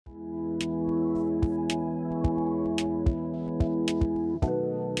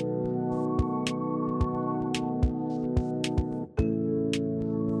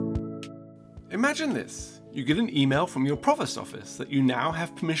Imagine this. You get an email from your provost office that you now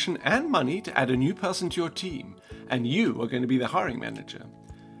have permission and money to add a new person to your team, and you are going to be the hiring manager.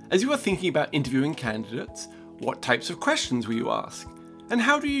 As you are thinking about interviewing candidates, what types of questions will you ask? And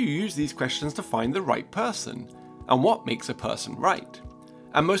how do you use these questions to find the right person? And what makes a person right?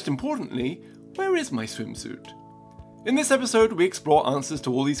 And most importantly, where is my swimsuit? In this episode, we explore answers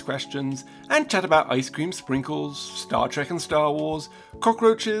to all these questions and chat about ice cream sprinkles, Star Trek and Star Wars,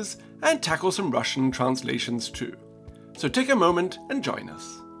 cockroaches, and tackle some Russian translations too. So take a moment and join us.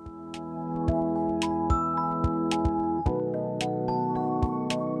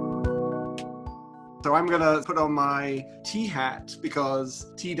 So I'm going to put on my T hat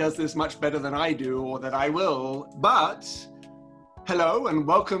because T does this much better than I do, or that I will. But hello and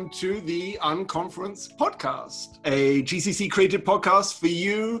welcome to the Unconference Podcast, a GCC created podcast for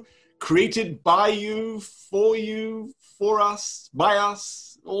you, created by you, for us, by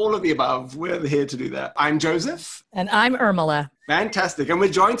us, all of the above. We're here to do that. I'm Joseph. And I'm Urmila. Fantastic. And we're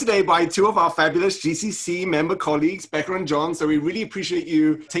joined today by two of our fabulous GCC member colleagues, Beka and John. So we really appreciate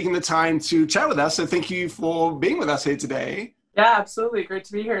you taking the time to chat with us. So thank you for being with us here today. Yeah, absolutely. Great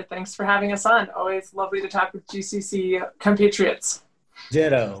to be here. Thanks for having us on. Always lovely to talk with GCC compatriots.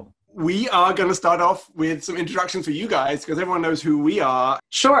 Ditto. We are going to start off with some introductions for you guys because everyone knows who we are.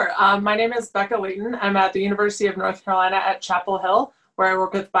 Sure. My name is Beka Layton. I'm at the University of North Carolina at Chapel Hill, where I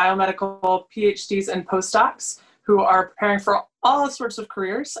work with biomedical PhDs and postdocs who are preparing for all sorts of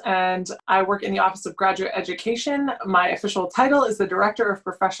careers. And I work in the Office of Graduate Education. My official title is the Director of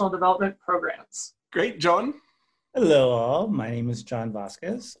Professional Development Programs. Great. John? Hello all, my name is John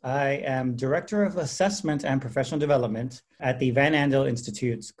Vasquez. I am Director of Assessment and Professional Development at the Van Andel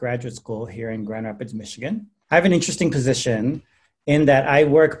Institute's graduate school here in Grand Rapids, Michigan. I have an interesting position in that I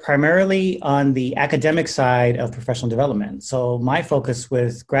work primarily on the academic side of professional development. So my focus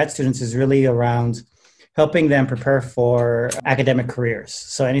with grad students is really around helping them prepare for academic careers.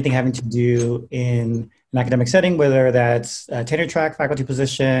 So anything having to do in an academic setting, whether that's tenure track faculty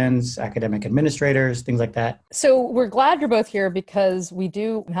positions, academic administrators, things like that. So we're glad you're both here because we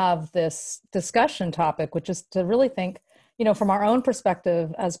do have this discussion topic, which is to really think, from our own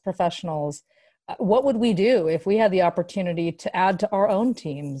perspective as professionals, what would we do if we had the opportunity to add to our own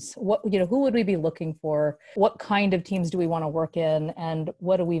teams? Who would we be looking for? What kind of teams do we want to work in? And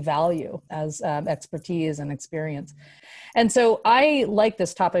what do we value as expertise and experience? And so I like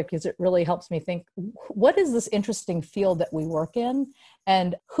this topic because it really helps me think, what is this interesting field that we work in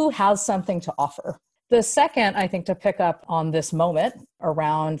and who has something to offer? The second, I think, to pick up on this moment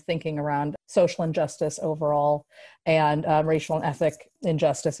around thinking around social injustice overall and racial and ethnic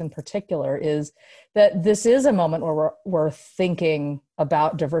injustice in particular is that this is a moment where we're thinking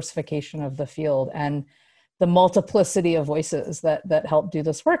about diversification of the field and the multiplicity of voices that help do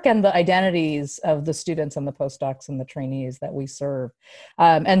this work and the identities of the students and the postdocs and the trainees that we serve.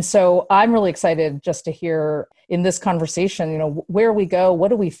 And so I'm really excited just to hear in this conversation, where we go, what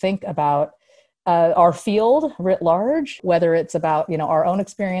do we think about our field writ large, whether it's about, our own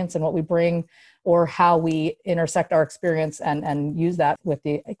experience and what we bring or how we intersect our experience and use that with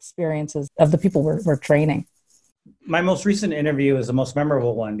the experiences of the people we're training. My most recent interview is the most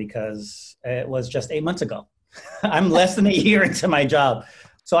memorable one because it was just 8 months ago. I'm less than a year into my job.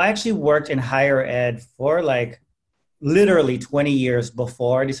 So I actually worked in higher ed for literally 20 years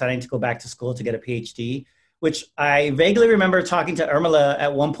before deciding to go back to school to get a PhD, which I vaguely remember talking to Urmila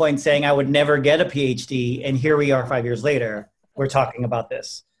at one point saying I would never get a PhD. And here we are 5 years later, we're talking about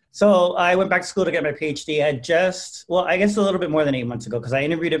this. So I went back to school to get my PhD. I guess a little bit more than 8 months ago, because I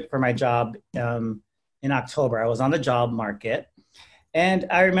interviewed it for my job in October. I was on the job market. And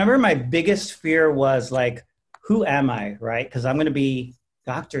I remember my biggest fear was who am I, right? Because I'm going to be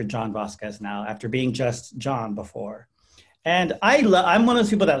Dr. John Vasquez now after being just John before. And I'm one of those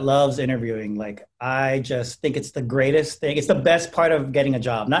people that loves interviewing. I just think it's the greatest thing. It's the best part of getting a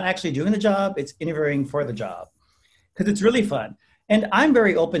job. Not actually doing the job, it's interviewing for the job. Because it's really fun. And I'm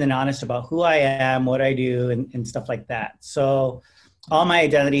very open and honest about who I am, what I do, and stuff like that. So all my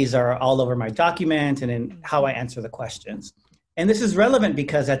identities are all over my document and in how I answer the questions. And this is relevant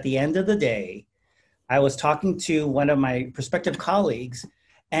because at the end of the day, I was talking to one of my prospective colleagues,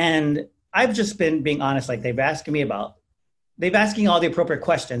 and I've just been being honest, they've asking all the appropriate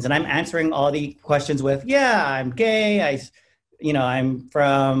questions, and I'm answering all the questions with, yeah, I'm gay, I'm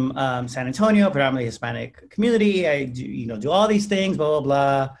from San Antonio, predominantly Hispanic community. I do all these things, blah,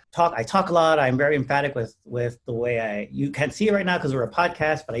 blah, blah. I talk a lot. I'm very emphatic with the way you can't see it right now because we're a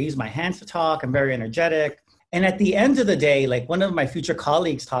podcast, but I use my hands to talk. I'm very energetic. And at the end of the day, one of my future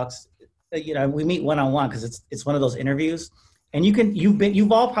colleagues talks, we meet one-on-one because it's one of those interviews. And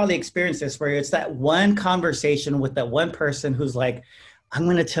you've all probably experienced this, where it's that one conversation with that one person who's like, I'm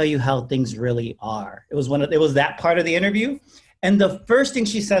going to tell you how things really are. It was that part of the interview. And the first thing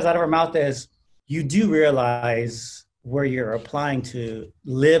she says out of her mouth is, you do realize where you're applying to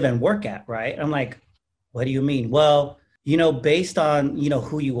live and work at, right? I'm like, what do you mean? Well, based on,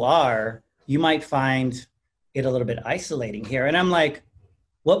 who you are, you might find it a little bit isolating here. And I'm like,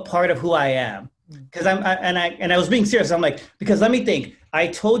 what part of who I am? Because I was being serious. I'm like, because let me think. I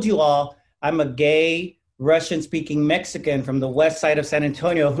told you all I'm a gay Russian-speaking Mexican from the west side of San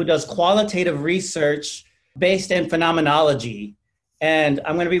Antonio who does qualitative research based in phenomenology. And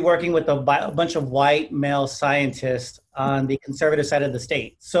I'm going to be working with a bunch of white male scientists on the conservative side of the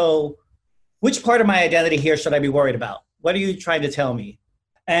state. So which part of my identity here should I be worried about? What are you trying to tell me?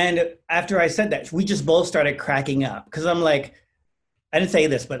 And after I said that, we just both started cracking up, because I'm like, I didn't say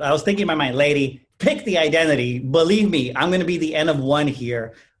this, but I was thinking in my mind, lady, pick the identity. Believe me, I'm going to be the N of one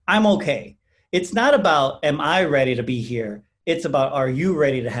here. I'm okay. It's not about, am I ready to be here? It's about, are you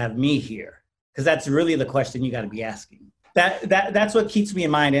ready to have me here? Because that's really the question you got to be asking. That's what keeps me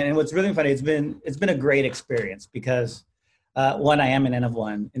in mind. And what's really funny, it's been a great experience, because one, I am an N of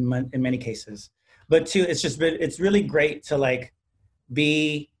one in many cases, but two, it's really great to like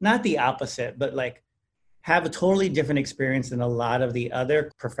be not the opposite, but like have a totally different experience than a lot of the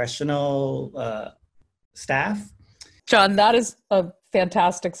other professional staff. John, that is a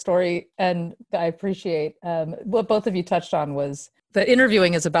fantastic story. And I appreciate what both of you touched on was the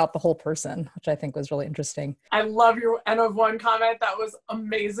interviewing is about the whole person, which I think was really interesting. I love your N of one comment. That was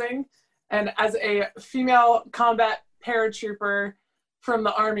amazing. And as a female combat paratrooper from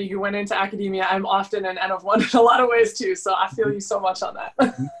the Army who went into academia, I'm often an N of one in a lot of ways too. So I feel you so much on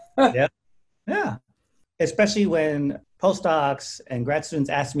that. Yeah. Especially when postdocs and grad students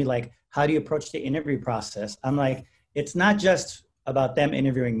ask me, like, how do you approach the interview process? I'm like, it's not just about them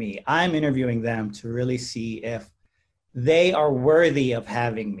interviewing me. I'm interviewing them to really see if they are worthy of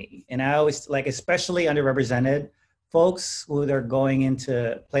having me. And I always, like, especially underrepresented folks who are going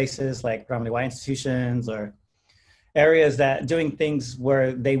into places like predominantly white institutions or areas that doing things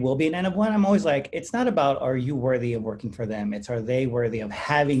where they will be an N of one. I'm always like, it's not about, are you worthy of working for them? It's, are they worthy of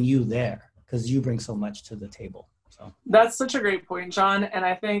having you there? Because you bring so much to the table. So that's such a great point, John. And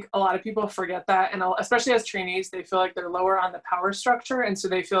I think a lot of people forget that. And especially as trainees, they feel like they're lower on the power structure. And so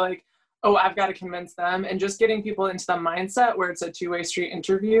they feel like, oh, I've got to convince them. And just getting people into the mindset where it's a two-way street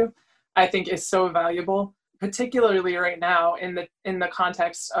interview, I think is so valuable, particularly right now in the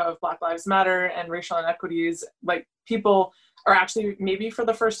context of Black Lives Matter and racial inequities. Like, people are actually maybe for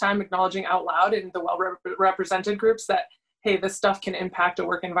the first time acknowledging out loud in the well-represented groups that, hey, this stuff can impact a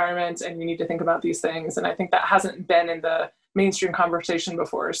work environment and you need to think about these things. And I think that hasn't been in the mainstream conversation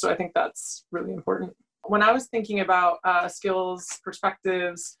before. So I think that's really important. When I was thinking about skills,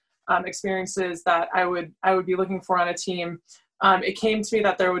 perspectives, experiences that I would be looking for on a team, it came to me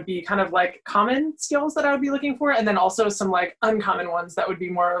that there would be kind of like common skills that I would be looking for, and then also some like uncommon ones that would be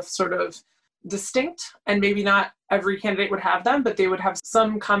more of sort of distinct, and maybe not every candidate would have them, but they would have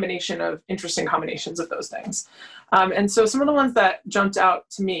some combination of interesting combinations of those things. And so some of the ones that jumped out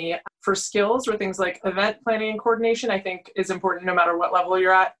to me for skills were things like event planning and coordination. I think is important no matter what level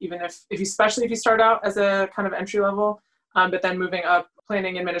you're at, even if you, especially if you start out as a kind of entry level, but then moving up,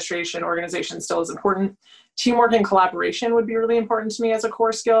 planning, administration, organization still is important. Teamwork and collaboration would be really important to me as a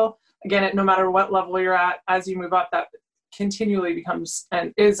core skill. Again, no matter what level you're at, as you move up, that continually becomes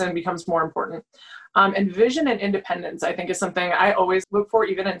becomes more important. And vision and independence, I think, is something I always look for,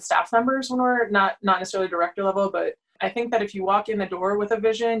 even in staff members when we're not necessarily director level, but I think that if you walk in the door with a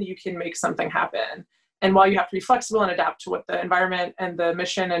vision, you can make something happen. And while you have to be flexible and adapt to what the environment and the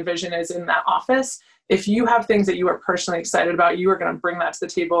mission and vision is in that office, if you have things that you are personally excited about, you are going to bring that to the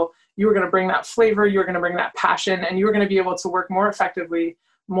table. You are going to bring that flavor. You're going to bring that passion, and you're going to be able to work more effectively,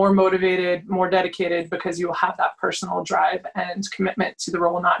 more motivated, more dedicated, because you will have that personal drive and commitment to the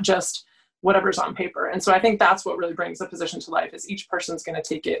role, not just whatever's on paper. And so I think that's what really brings a position to life, is each person's going to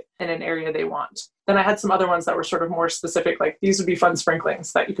take it in an area they want. Then I had some other ones that were sort of more specific, like these would be fun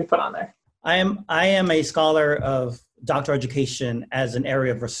sprinklings that you could put on there. I am a scholar of doctoral education as an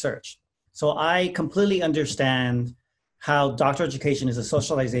area of research. So I completely understand how doctoral education is a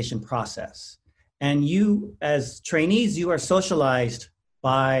socialization process. And you, as trainees, you are socialized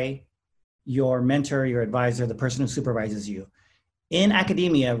by your mentor, your advisor, the person who supervises you. In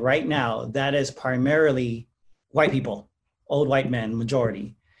academia right now, that is primarily white people, old white men,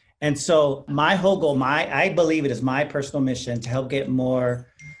 majority. And so my whole goal, I believe it is my personal mission to help get more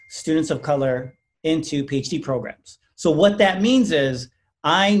students of color into PhD programs. So what that means is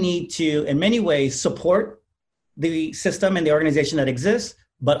I need to, in many ways, support the system and the organization that exists,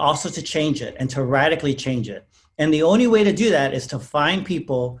 but also to change it and to radically change it. And the only way to do that is to find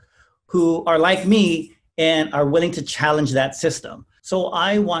people who are like me and are willing to challenge that system. So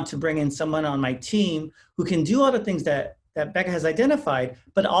I want to bring in someone on my team who can do all the things that Beka has identified,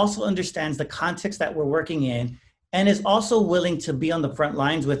 but also understands the context that we're working in and is also willing to be on the front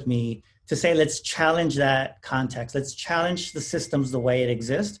lines with me to say, let's challenge that context. Let's challenge the systems the way it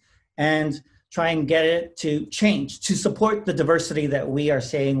exists and try and get it to change, to support the diversity that we are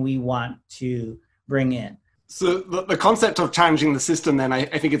saying we want to bring in. So the concept of challenging the system, then, I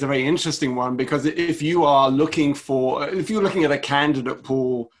think it's a very interesting one, because if you're looking at a candidate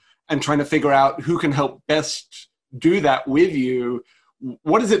pool and trying to figure out who can help best do that with you,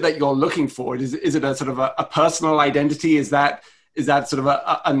 what is it that you're looking for? Is it a sort of a personal identity? Is that sort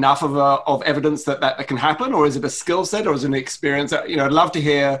of enough of evidence that can happen, or is it a skill set, or is it an experience? I'd love to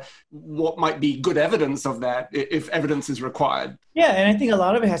hear what might be good evidence of that, if evidence is required. Yeah, and I think a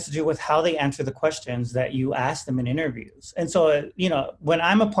lot of it has to do with how they answer the questions that you ask them in interviews. And so, when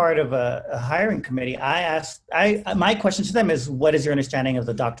I'm a part of a hiring committee, my question to them is, what is your understanding of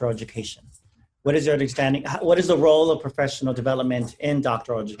the doctoral education? What is your understanding? What is the role of professional development in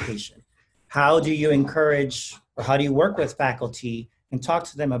doctoral education? How do you encourage, or how do you work with faculty and talk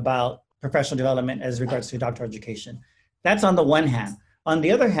to them about professional development as regards to doctoral education? That's on the one hand. On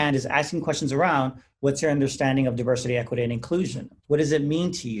the other hand is asking questions around, what's your understanding of diversity, equity, and inclusion? What does it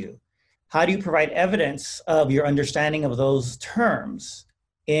mean to you? How do you provide evidence of your understanding of those terms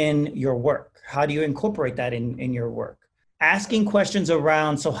in your work? How do you incorporate that in your work? Asking questions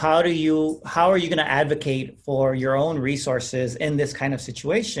around, so how are you going to advocate for your own resources in this kind of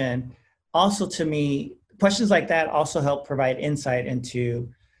situation? Also, to me, questions like that also help provide insight into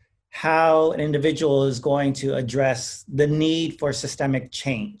how an individual is going to address the need for systemic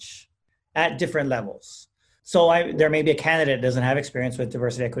change at different levels. So there may be a candidate that doesn't have experience with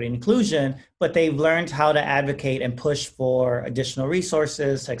diversity, equity, and inclusion, but they've learned how to advocate and push for additional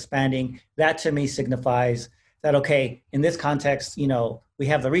resources, expanding. That to me signifies that, okay, in this context, we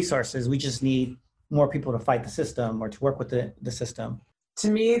have the resources, we just need more people to fight the system or to work with the system. To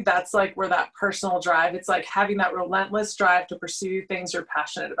me, that's like where that personal drive, it's like having that relentless drive to pursue things you're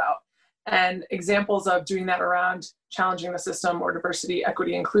passionate about. And examples of doing that around challenging the system or diversity,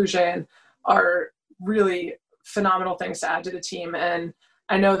 equity, inclusion are really phenomenal things to add to the team. And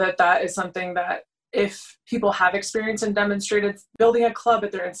I know that is something that if people have experience and demonstrated building a club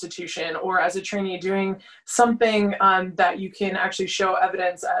at their institution or as a trainee doing something that you can actually show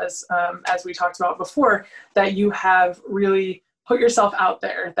evidence as we talked about before, that you have really put yourself out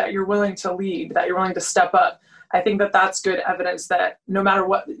there, that you're willing to lead, that you're willing to step up. I think that that's good evidence that no matter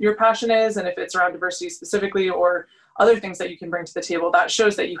what your passion is, and if it's around diversity specifically or other things that you can bring to the table, that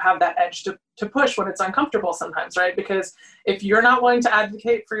shows that you have that edge to push when it's uncomfortable sometimes, right? Because if you're not willing to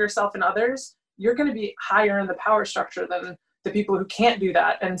advocate for yourself and others, you're going to be higher in the power structure than the people who can't do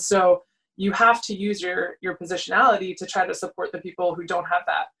that. And so you have to use your positionality to try to support the people who don't have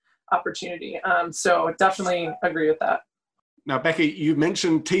that opportunity. So definitely agree with that. Now, Beka, you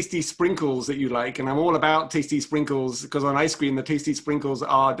mentioned tasty sprinkles that you like, and I'm all about tasty sprinkles because on ice cream, the tasty sprinkles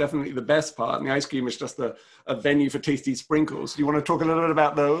are definitely the best part, and the ice cream is just a venue for tasty sprinkles. Do you want to talk a little bit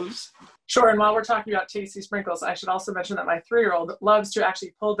about those? Sure, and while we're talking about tasty sprinkles, I should also mention that my 3-year-old loves to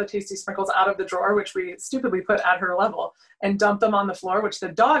actually pull the tasty sprinkles out of the drawer, which we stupidly put at her level, and dump them on the floor, which the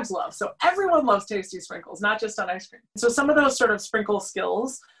dogs love. So everyone loves tasty sprinkles, not just on ice cream. So some of those sort of sprinkle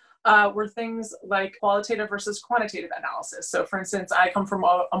skills were things like qualitative versus quantitative analysis. So for instance, I come from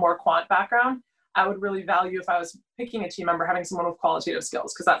a more quant background. I would really value if I was picking a team member, having someone with qualitative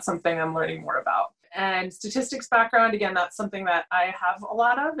skills, because that's something I'm learning more about. And statistics background, again, that's something that I have a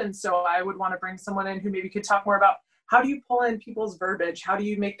lot of. And so I would want to bring someone in who maybe could talk more about how do you pull in people's verbiage? How do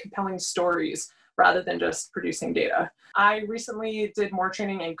you make compelling stories rather than just producing data? I recently did more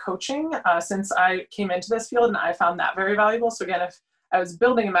training in coaching since I came into this field, and I found that very valuable. So again, if I was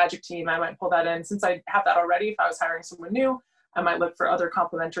building a magic team, I might pull that in. Since I have that already, if I was hiring someone new, I might look for other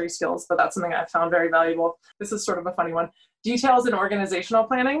complementary skills, but that's something I found very valuable. This is sort of a funny one. Details in organizational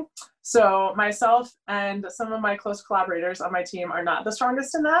planning. So myself and some of my close collaborators on my team are not the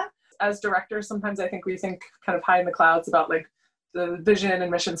strongest in that. As directors, sometimes I think we think kind of high in the clouds about like the vision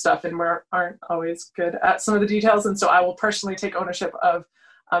and mission stuff, and we aren't always good at some of the details. And so I will personally take ownership of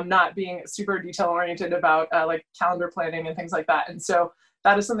not being super detail oriented about like calendar planning and things like that. And so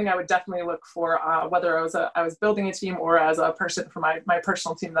that is something I would definitely look for, whether I was building a team or as a person for my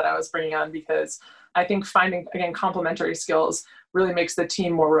personal team that I was bringing on, because I think finding, again, complementary skills really makes the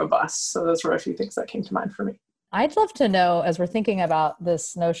team more robust. So those were a few things that came to mind for me. I'd love to know, as we're thinking about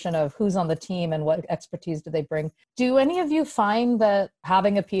this notion of who's on the team and what expertise do they bring, do any of you find that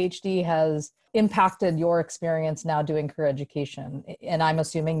having a PhD has impacted your experience now doing career education? And I'm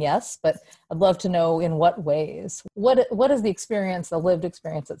assuming yes, but I'd love to know in what ways. What has the experience, the lived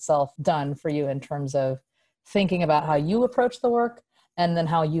experience itself, done for you in terms of thinking about how you approach the work and then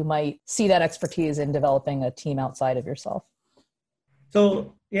how you might see that expertise in developing a team outside of yourself?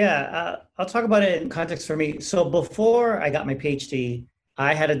 So yeah, I'll talk about it in context for me. So before I got my PhD,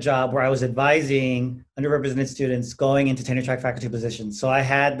 I had a job where I was advising underrepresented students going into tenure track faculty positions. So I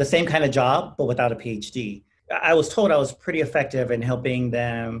had the same kind of job, but without a PhD. I was told I was pretty effective in helping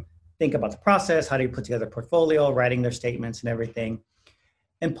them think about the process, how do you put together a portfolio, writing their statements and everything.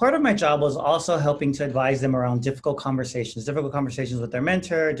 And part of my job was also helping to advise them around difficult conversations with their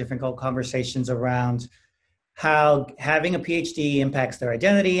mentor, difficult conversations around how having a PhD impacts their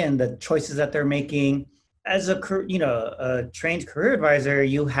identity and the choices that they're making. As a trained career advisor,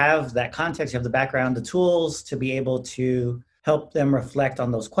 you have that context, you have the background, the tools to be able to help them reflect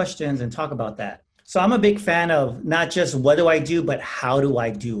on those questions and talk about that. So I'm a big fan of not just what do I do, but how do I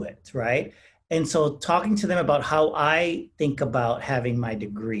do it, right? And so talking to them about how I think about having my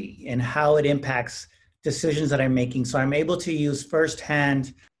degree and how it impacts decisions that I'm making. So I'm able to use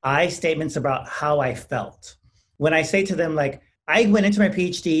firsthand statements about how I felt. When I say to them, like, I went into my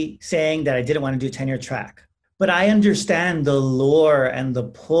PhD saying that I didn't want to do tenure track, but I understand the lure and the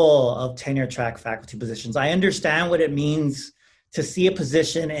pull of tenure track faculty positions. I understand what it means to see a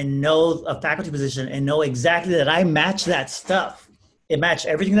position and know a faculty position and know exactly that I match that stuff. It matched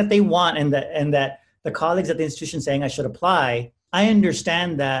everything that they want and that the colleagues at the institution saying I should apply. I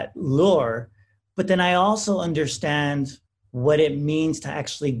understand that lure, but then I also understand what it means to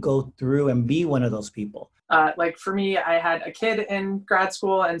actually go through and be one of those people. Like for me, I had a kid in grad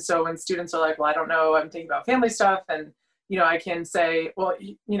school. And so when students are like, well, I don't know, I'm thinking about family stuff. And, I can say, well,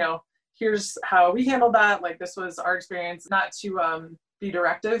 here's how we handled that. Like this was our experience, not to be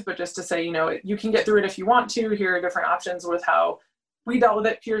directive, but just to say, you can get through it if you want to. Here are different options with how we dealt with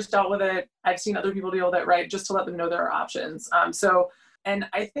it, peers dealt with it. I've seen other people deal with it, right? Just to let them know there are options. And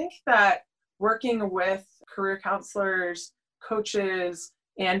I think that working with career counselors, coaches,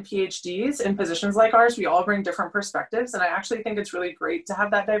 and PhDs in positions like ours, we all bring different perspectives. And I actually think it's really great to have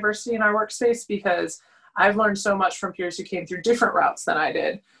that diversity in our workspace because I've learned so much from peers who came through different routes than I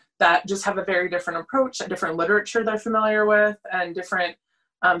did that just have a very different approach, a different literature they're familiar with, and different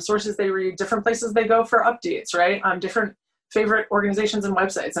sources they read, different places they go for updates, right? Different favorite organizations and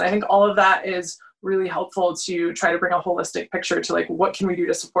websites. And I think all of that is really helpful to try to bring a holistic picture to like, what can we do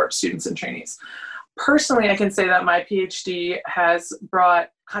to support students and trainees? Personally, I can say that my PhD has brought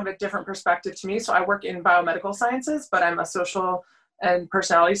kind of a different perspective to me. So I work in biomedical sciences, but I'm a social and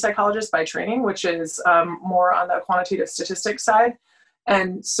personality psychologist by training, which is more on the quantitative statistics side.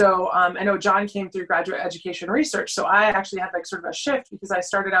 And so I know John came through graduate education research. So I actually had like sort of a shift because I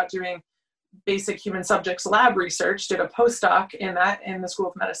started out doing basic human subjects lab research, did a postdoc in the School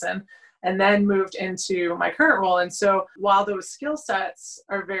of Medicine, and then moved into my current role. And so while those skill sets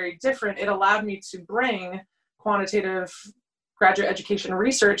are very different, it allowed me to bring quantitative graduate education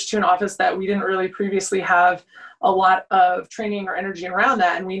research to an office that we didn't really previously have a lot of training or energy around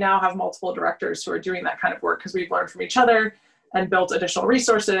that. And we now have multiple directors who are doing that kind of work because we've learned from each other and built additional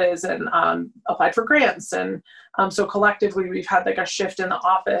resources and applied for grants. And so collectively, we've had like a shift in the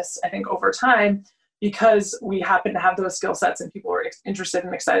office, I think, over time, because we happen to have those skill sets and people were interested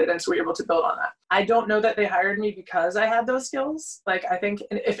and excited. And so we were able to build on that. I don't know that they hired me because I had those skills. Like, I think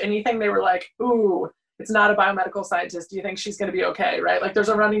if anything, they were like, ooh, it's not a biomedical scientist. Do you think she's going to be okay? Right? Like, there's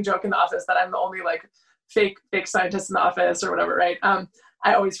a running joke in the office that I'm the only like fake scientist in the office or whatever. Right?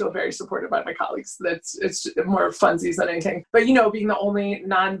 I always feel very supported by my colleagues. It's more funsies than anything. But, being the only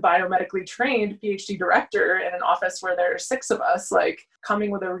non-biomedically trained PhD director in an office where there are 6 of us, like coming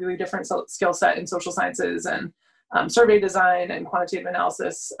with a really different skill set in social sciences and survey design and quantitative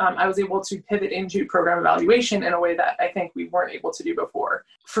analysis, I was able to pivot into program evaluation in a way that I think we weren't able to do before.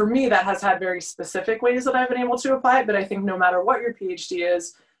 For me, that has had very specific ways that I've been able to apply it, but I think no matter what your PhD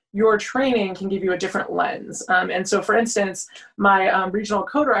is, your training can give you a different lens. And so, for instance, my regional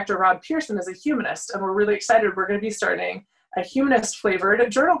co-director, Rob Pearson, is a humanist, and we're really excited. We're going to be starting a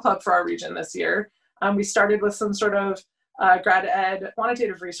humanist-flavored journal club for our region this year. We started with some sort of grad ed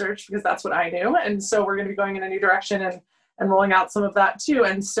quantitative research because that's what I knew. And so we're going to be going in a new direction and rolling out some of that too.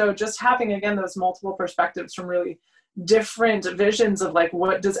 And so just having, again, those multiple perspectives from really different visions of like,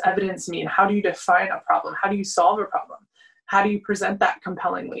 what does evidence mean? How do you define a problem? How do you solve a problem? How do you present that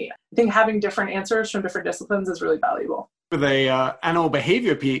compellingly? I think having different answers from different disciplines is really valuable. With a animal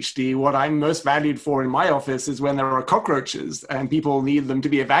behavior PhD, what I'm most valued for in my office is when there are cockroaches and people need them to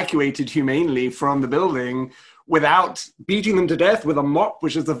be evacuated humanely from the building without beating them to death with a mop,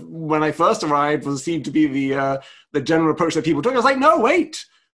 which is when I first arrived was seen to be the general approach that people took. I was like, no, wait,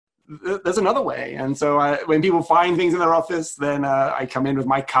 there's another way. And so when people find things in their office, then I come in with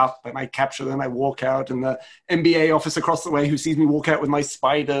my cup and I capture them. I walk out, and the MBA office across the way who sees me walk out with my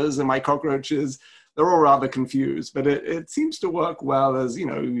spiders and my cockroaches, they're all rather confused, but it seems to work well as,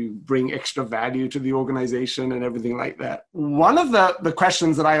 you bring extra value to the organization and everything like that. One of the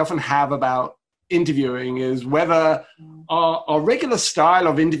questions that I often have about interviewing is whether our regular style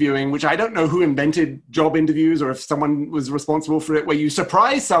of interviewing, which I don't know who invented job interviews or if someone was responsible for it, where you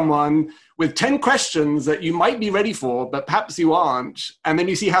surprise someone with 10 questions that you might be ready for, but perhaps you aren't, and then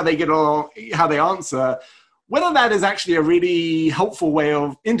you see how they how they answer, whether that is actually a really helpful way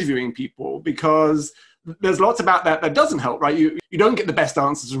of interviewing people, because there's lots about that doesn't help, right? You don't get the best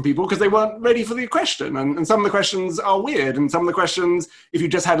answers from people because they weren't ready for the question. And some of the questions are weird. And some of the questions, if you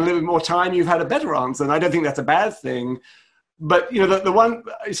just had a little bit more time, you've had a better answer. And I don't think that's a bad thing. But, the one,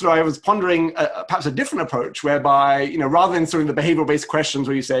 I was pondering perhaps a different approach whereby, rather than sort of the behavioral-based questions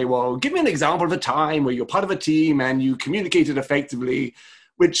where you say, well, give me an example of a time where you're part of a team and you communicated effectively,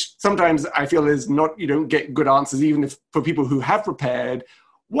 which sometimes I feel is not, you don't get good answers, even if for people who have prepared.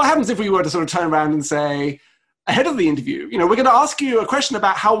 What happens if we were to sort of turn around and say, ahead of the interview, we're going to ask you a question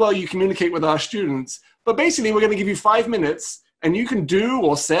about how well you communicate with our students, but basically we're going to give you 5 minutes and you can do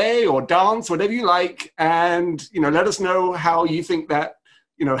or say or dance, whatever you like, and, let us know how you think that,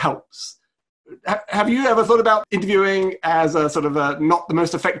 helps. Have you ever thought about interviewing as a sort of a not the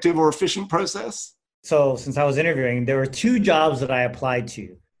most effective or efficient process? So since I was interviewing, there were 2 jobs that I applied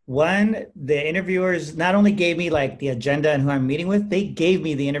to. One, the interviewers not only gave me like the agenda and who I'm meeting with, they gave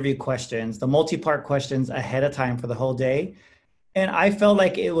me the interview questions, the multi-part questions ahead of time for the whole day. And I felt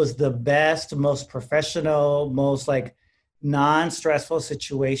like it was the best, most professional, most like non-stressful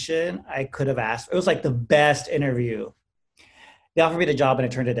situation I could have asked. It was like the best interview. They offered me the job and I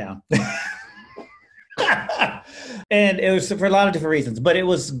turned it down. And it was for a lot of different reasons, but it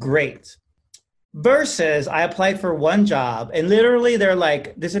was great. Versus I applied for one job and literally they're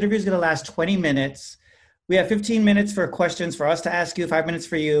like, this interview is going to last 20 minutes. We have 15 minutes for questions for us to ask you, 5 minutes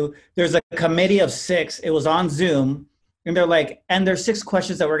for you. There's a committee of 6. It was on Zoom. And they're like, and there's 6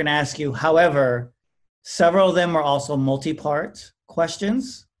 questions that we're going to ask you. However, several of them were also multi-part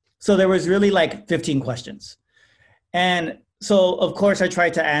questions. So there was really like 15 questions. And so of course I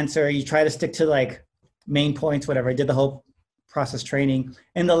tried to answer. You try to stick to like main points, whatever. I did the whole process training.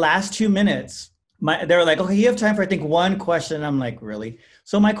 In the last 2 minutes, they were like, okay, you have time for, I think, 1 question. I'm like, really?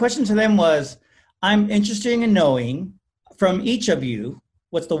 So my question to them was, I'm interested in knowing from each of you,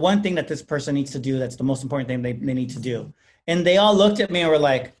 what's the one thing that this person needs to do that's the most important thing they need to do? And they all looked at me and were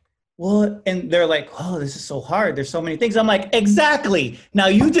like, what? And they're like, oh, this is so hard. There's so many things. I'm like, exactly. Now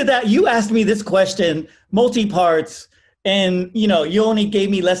you did that. You asked me this question, multi-parts, and you only gave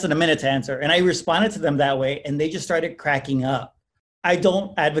me less than a minute to answer. And I responded to them that way. And they just started cracking up. I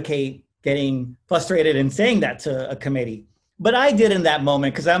don't advocate getting frustrated and saying that to a committee. But I did in that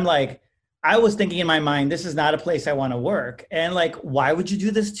moment because I'm like, I was thinking in my mind, this is not a place I want to work. And like, why would you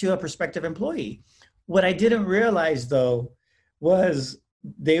do this to a prospective employee? What I didn't realize though, was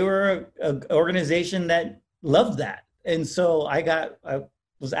they were an organization that loved that. And so I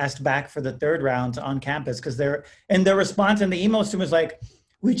was asked back for the 3rd round on campus because their response in the emails to me was like,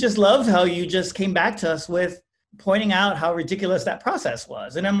 we just loved how you just came back to us with pointing out how ridiculous that process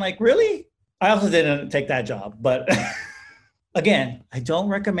was. And I'm like, really? I also didn't take that job. But again, I don't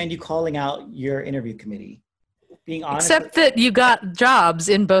recommend you calling out your interview committee. Being honest. Except that you got jobs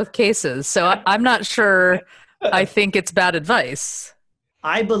in both cases. So I'm not sure I think it's bad advice.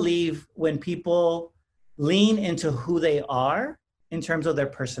 I believe when people lean into who they are in terms of their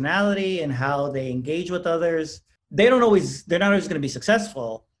personality and how they engage with others, they're not always going to be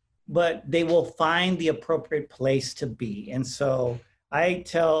successful, but they will find the appropriate place to be. And so I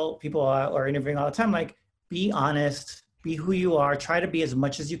tell people who are interviewing all the time, like, be honest, be who you are, try to be as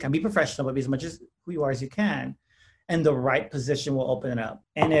much as you can, be professional, but be as much as who you are as you can. And the right position will open it up.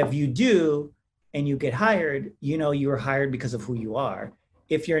 And if you do, and you get hired, you were hired because of who you are.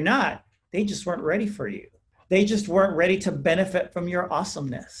 If you're not, they just weren't ready for you. They just weren't ready to benefit from your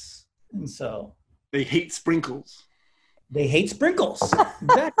awesomeness. And so. They hate sprinkles. They hate sprinkles.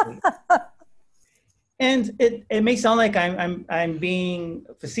 Exactly. And it may sound like I'm being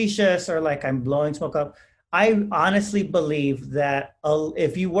facetious or like I'm blowing smoke up. I honestly believe that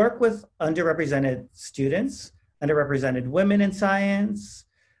if you work with underrepresented students, underrepresented women in science,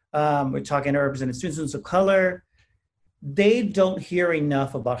 we're talking underrepresented students of color, they don't hear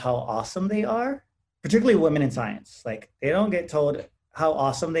enough about how awesome they are, particularly women in science. Like they don't get told how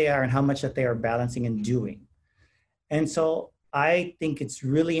awesome they are and how much that they are balancing and doing. And so I think it's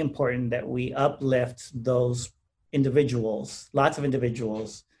really important that we uplift those individuals, lots of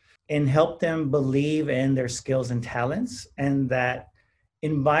individuals, and help them believe in their skills and talents, and that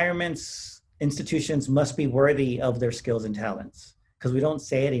environments, institutions must be worthy of their skills and talents, because we don't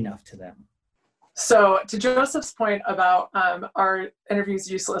say it enough to them. So to Joseph's point about our interviews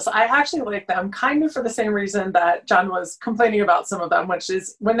useless, I actually like them kind of for the same reason that John was complaining about some of them, which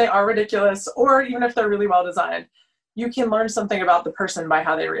is when they are ridiculous, or even if they're really well designed, you can learn something about the person by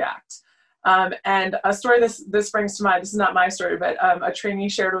how they react. And a story this brings to mind, this is not my story, but a trainee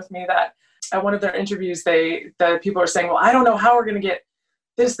shared with me that at one of their interviews, the people were saying, well, I don't know how we're going to get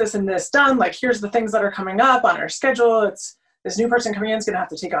this, and this done. Like, here's the things that are coming up on our schedule. It's this new person coming in is going to have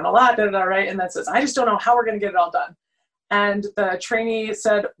to take on a lot, right? And then says, I just don't know how we're going to get it all done. And the trainee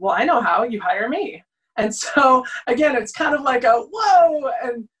said, well, I know how, you hire me. And so again, it's kind of like a, whoa,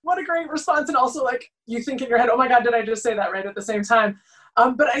 and what a great response. And also like, you think in your head, oh my God, did I just say that right at the same time?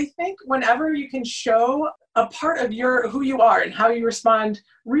 But I think whenever you can show a part of who you are and how you respond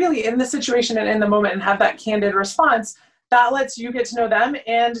really in the situation and in the moment and have that candid response, that lets you get to know them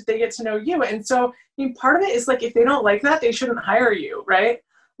and they get to know you. And so I mean, part of it is like, if they don't like that, they shouldn't hire you, right?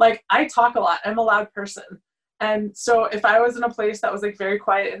 Like I talk a lot, I'm a loud person. And so if I was in a place that was like very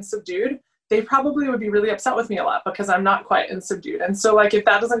quiet and subdued, they probably would be really upset with me a lot because I'm not quiet and subdued. And so like, if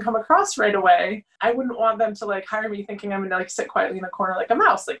that doesn't come across right away, I wouldn't want them to like hire me thinking I'm gonna like sit quietly in a corner like a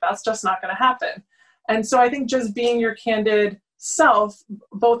mouse. Like that's just not gonna happen. And so I think just being your candid self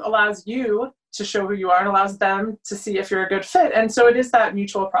both allows you to show who you are and allows them to see if you're a good fit. And so it is that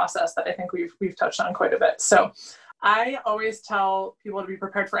mutual process that I think we've touched on quite a bit. So I always tell people to be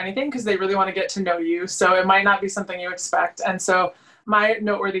prepared for anything because they really want to get to know you. So it might not be something you expect. And so my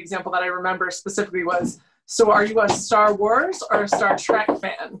noteworthy example that I remember specifically was, so are you a Star Wars or a Star Trek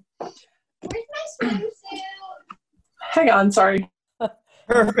fan? Where's my swimsuit? Hang on, sorry.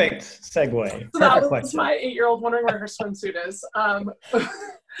 Perfect segue. So that was question. my 8-year-old wondering where her swimsuit is.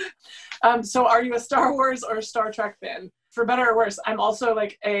 So are you a Star Wars or a Star Trek fan? For better or worse, I'm also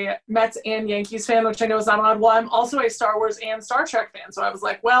like a Mets and Yankees fan, which I know is not allowed. Well, I'm also a Star Wars and Star Trek fan. So I was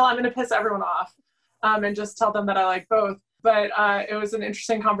like, well, I'm going to piss everyone off and just tell them that I like both. But it was an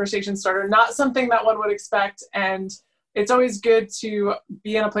interesting conversation starter, not something that one would expect. And it's always good to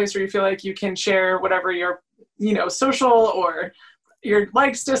be in a place where you feel like you can share whatever your, social or your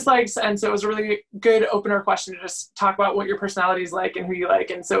likes, dislikes. And so it was a really good opener question to just talk about what your personality is like and who you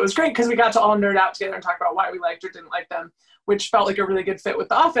like. And so it was great because we got to all nerd out together and talk about why we liked or didn't like them, which felt like a really good fit with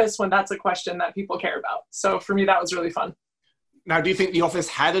The Office when that's a question that people care about. So for me, that was really fun. Now, do you think The Office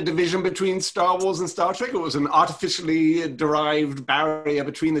had a division between Star Wars and Star Trek, or was it an artificially derived barrier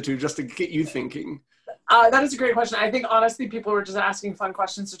between the two just to get you thinking? That is a great question. I think, honestly, people were just asking fun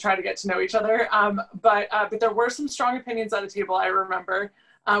questions to try to get to know each other. But there were some strong opinions at the table, I remember,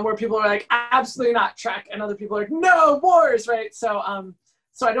 where people were like, absolutely not Trek, and other people were like, no, Wars, right? So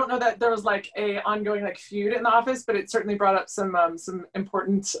I don't know that there was like a ongoing like feud in The Office, but it certainly brought up some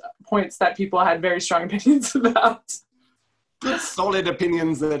important points that people had very strong opinions about. Good, solid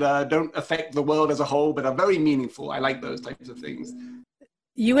opinions that don't affect the world as a whole, but are very meaningful. I like those types of things.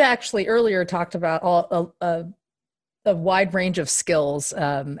 You actually earlier talked about a wide range of skills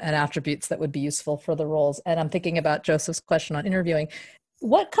and attributes that would be useful for the roles. And I'm thinking about Joseph's question on interviewing.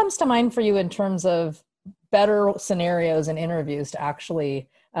 What comes to mind for you in terms of better scenarios in interviews to actually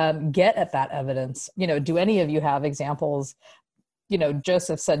get at that evidence? Do any of you have examples?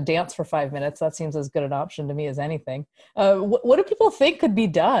 Joseph said dance for 5 minutes. That seems as good an option to me as anything. What do people think could be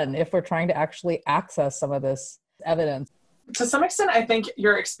done if we're trying to actually access some of this evidence? To some extent, I think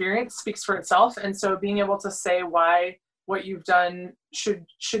your experience speaks for itself. And so being able to say why what you've done should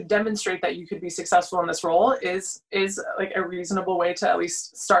demonstrate that you could be successful in this role is like a reasonable way to at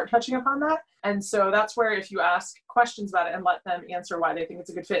least start touching upon that. And so that's where if you ask questions about it and let them answer why they think it's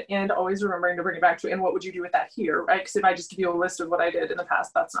a good fit, and always remembering to bring it back to, and what would you do with that here, right? Because if I just give you a list of what I did in the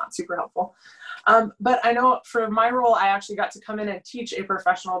past, that's not super helpful. But I know for my role, I actually got to come in and teach a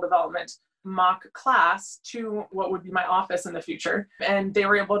professional development mock class to what would be my office in the future. And they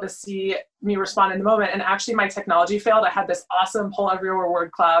were able to see me respond in the moment. And actually my technology failed. I had this awesome Pull Everywhere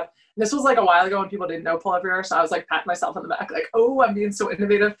word cloud. And this was like a while ago when people didn't know Pull Everywhere. So I was like patting myself on the back, like, oh, I'm being so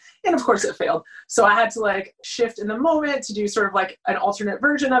innovative. And of course it failed. So I had to like shift in the moment to do sort of like an alternate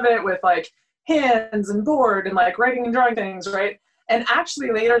version of it with like hands and board and like writing and drawing things, right? And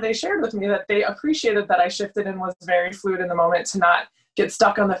actually later they shared with me that they appreciated that I shifted and was very fluid in the moment to not get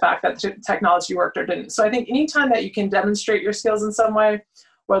stuck on the fact that the technology worked or didn't. So I think anytime that you can demonstrate your skills in some way,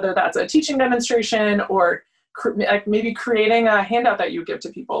 whether that's a teaching demonstration or like maybe creating a handout that you give to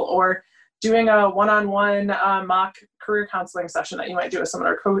people, or doing a one-on-one mock career counseling session that you might do, a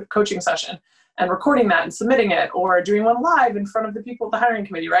seminar coaching session, and recording that and submitting it, or doing one live in front of the people at the hiring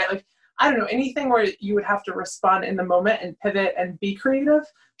committee, right? Like, I don't know, anything where you would have to respond in the moment and pivot and be creative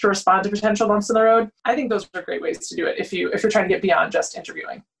to respond to potential bumps in the road. I think those are great ways to do it if you're trying to get beyond just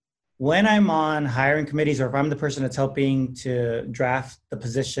interviewing. When I'm on hiring committees, or if I'm the person that's helping to draft the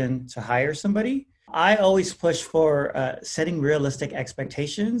position to hire somebody, I always push for setting realistic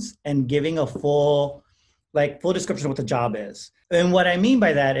expectations and giving a full description of what the job is. And what I mean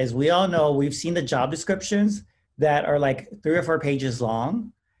by that is, we all know, we've seen the job descriptions that are like 3 or 4 pages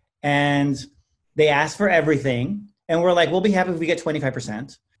long, and they ask for everything. And we're like, we'll be happy if we get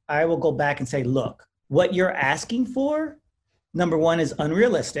 25%. I will go back and say, look, what you're asking for, number one, is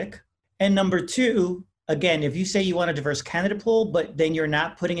unrealistic. And number two, again, if you say you want a diverse candidate pool, but then you're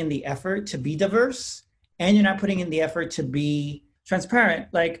not putting in the effort to be diverse, and you're not putting in the effort to be transparent,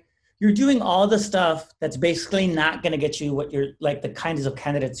 like, you're doing all the stuff that's basically not going to get you what you're, like, the kinds of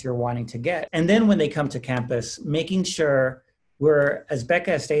candidates you're wanting to get. And then when they come to campus, making sure we're, as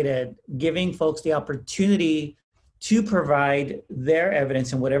Beka stated, giving folks the opportunity to provide their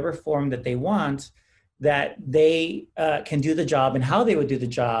evidence in whatever form that they want, that they can do the job and how they would do the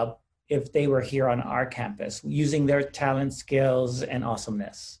job if they were here on our campus, using their talent, skills, and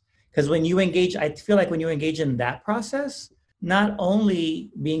awesomeness. Because when you engage, I feel like when you engage in that process, not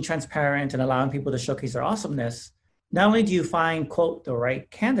only being transparent and allowing people to showcase their awesomeness, not only do you find, quote, the right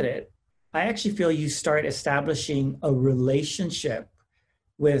candidate, I actually feel you start establishing a relationship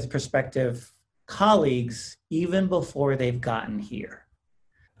with prospective colleagues even before they've gotten here,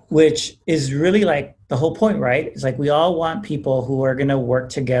 which is really like the whole point, right? It's like, we all want people who are going to work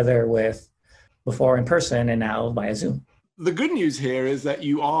together with, before in person and now via Zoom. The good news here is that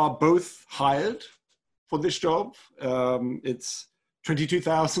you are both hired for this job. It's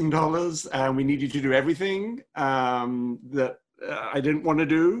 $22,000, and we need you to do everything that I didn't want to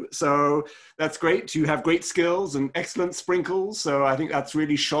do. So that's great. You have great skills and excellent sprinkles. So I think that's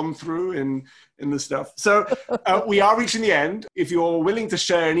really shone through in the stuff. So we are reaching the end. If you're willing to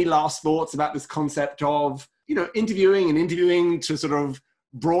share any last thoughts about this concept of, interviewing to sort of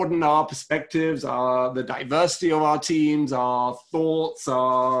broaden our perspectives, the diversity of our teams, our thoughts,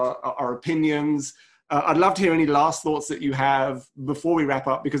 our opinions. I'd love to hear any last thoughts that you have before we wrap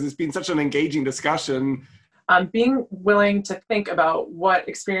up, because it's been such an engaging discussion. Being willing to think about what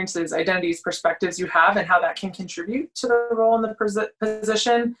experiences, identities, perspectives you have, and how that can contribute to the role in the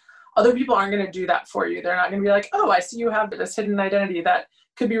position. Other people aren't going to do that for you. They're not going to be like, oh, I see you have this hidden identity that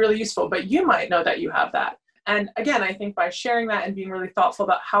could be really useful, but you might know that you have that. And again, I think by sharing that and being really thoughtful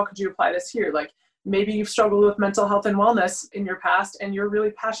about how could you apply this here, like, maybe you've struggled with mental health and wellness in your past, and you're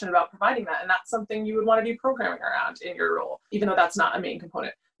really passionate about providing that. And that's something you would want to be programming around in your role, even though that's not a main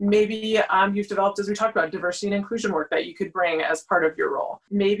component. Maybe you've developed, as we talked about, diversity and inclusion work that you could bring as part of your role.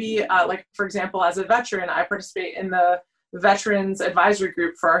 Maybe, like, for example, as a veteran, I participate in the Veterans Advisory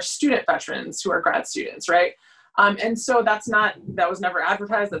Group for our student veterans who are grad students, right? And so that was never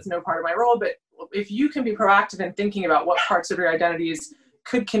advertised. That's no part of my role. But if you can be proactive in thinking about what parts of your identities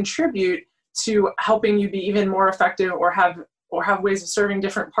could contribute to helping you be even more effective, or have ways of serving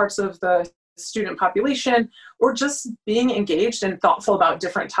different parts of the student population, or just being engaged and thoughtful about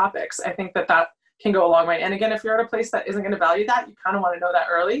different topics, I think that can go a long way. And again, if you're at a place that isn't going to value that, you kind of want to know that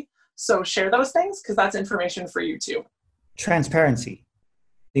early. So share those things, because that's information for you too. Transparency.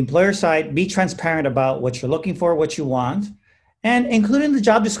 The employer side, be transparent about what you're looking for, what you want, and including the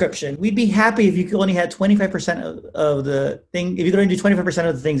job description. We'd be happy if you only had 25% of the thing, if you could only do 25%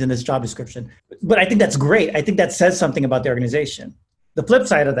 of the things in this job description. But I think that's great. I think that says something about the organization. The flip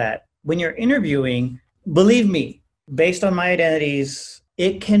side of that, when you're interviewing, believe me, based on my identities,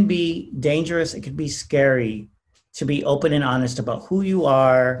 it can be dangerous. It can be scary to be open and honest about who you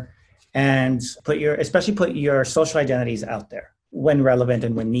are, and especially put your social identities out there when relevant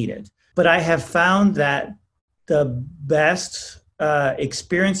and when needed. But I have found that the best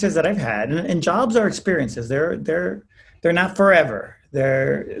experiences that I've had, and jobs are experiences. They're not forever.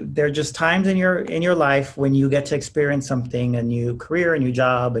 They're just times in your life when you get to experience something, a new career, a new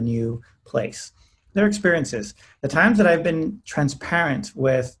job, a new place. They're experiences. The times that I've been transparent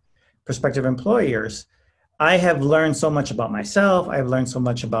with prospective employers, I have learned so much about myself. I've learned so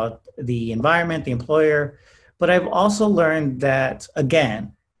much about the environment, the employer, but I've also learned that,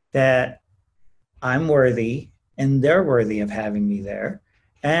 again, that I'm worthy and they're worthy of having me there.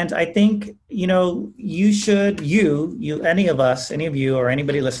 And I think, you should, any of us, any of you or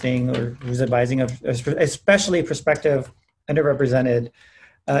anybody listening or who's advising, especially prospective underrepresented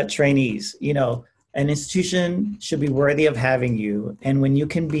trainees, an institution should be worthy of having you. And when you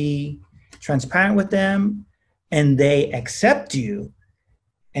can be transparent with them and they accept you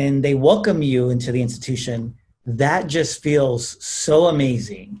and they welcome you into the institution, that just feels so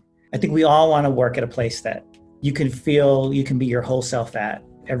amazing. I think we all want to work at a place that you can feel you can be your whole self at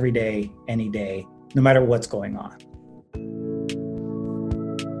every day, any day, no matter what's going on.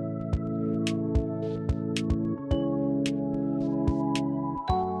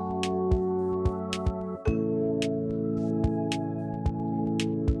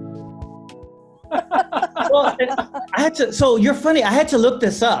 Well, so you're funny. I had to look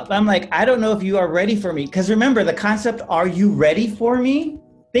this up. I'm like, I don't know if you are ready for me. Because remember the concept, are you ready for me?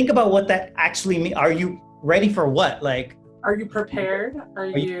 Think about what that actually means. Are you ready for what? Like, are you prepared? Are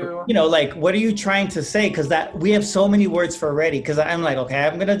you like, what are you trying to say? Because that we have so many words for ready. Because I'm like, okay,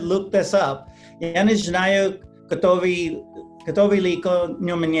 I'm gonna look this up. And I'm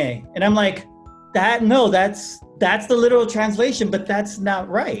like, that's the literal translation, but that's not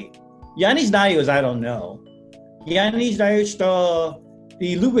right. Ja nie znаю is I don't know. Ja nie znаю, что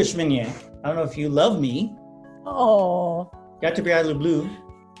ты любишь меня. I don't know if you love me. Oh. Got to be out of the blue.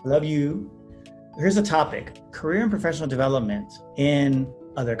 Love you. Here's a topic: career and professional development in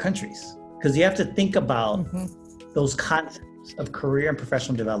other countries. Because you have to think about those concepts of career and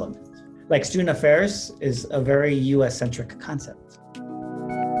professional development. Like student affairs is a very US-centric concept.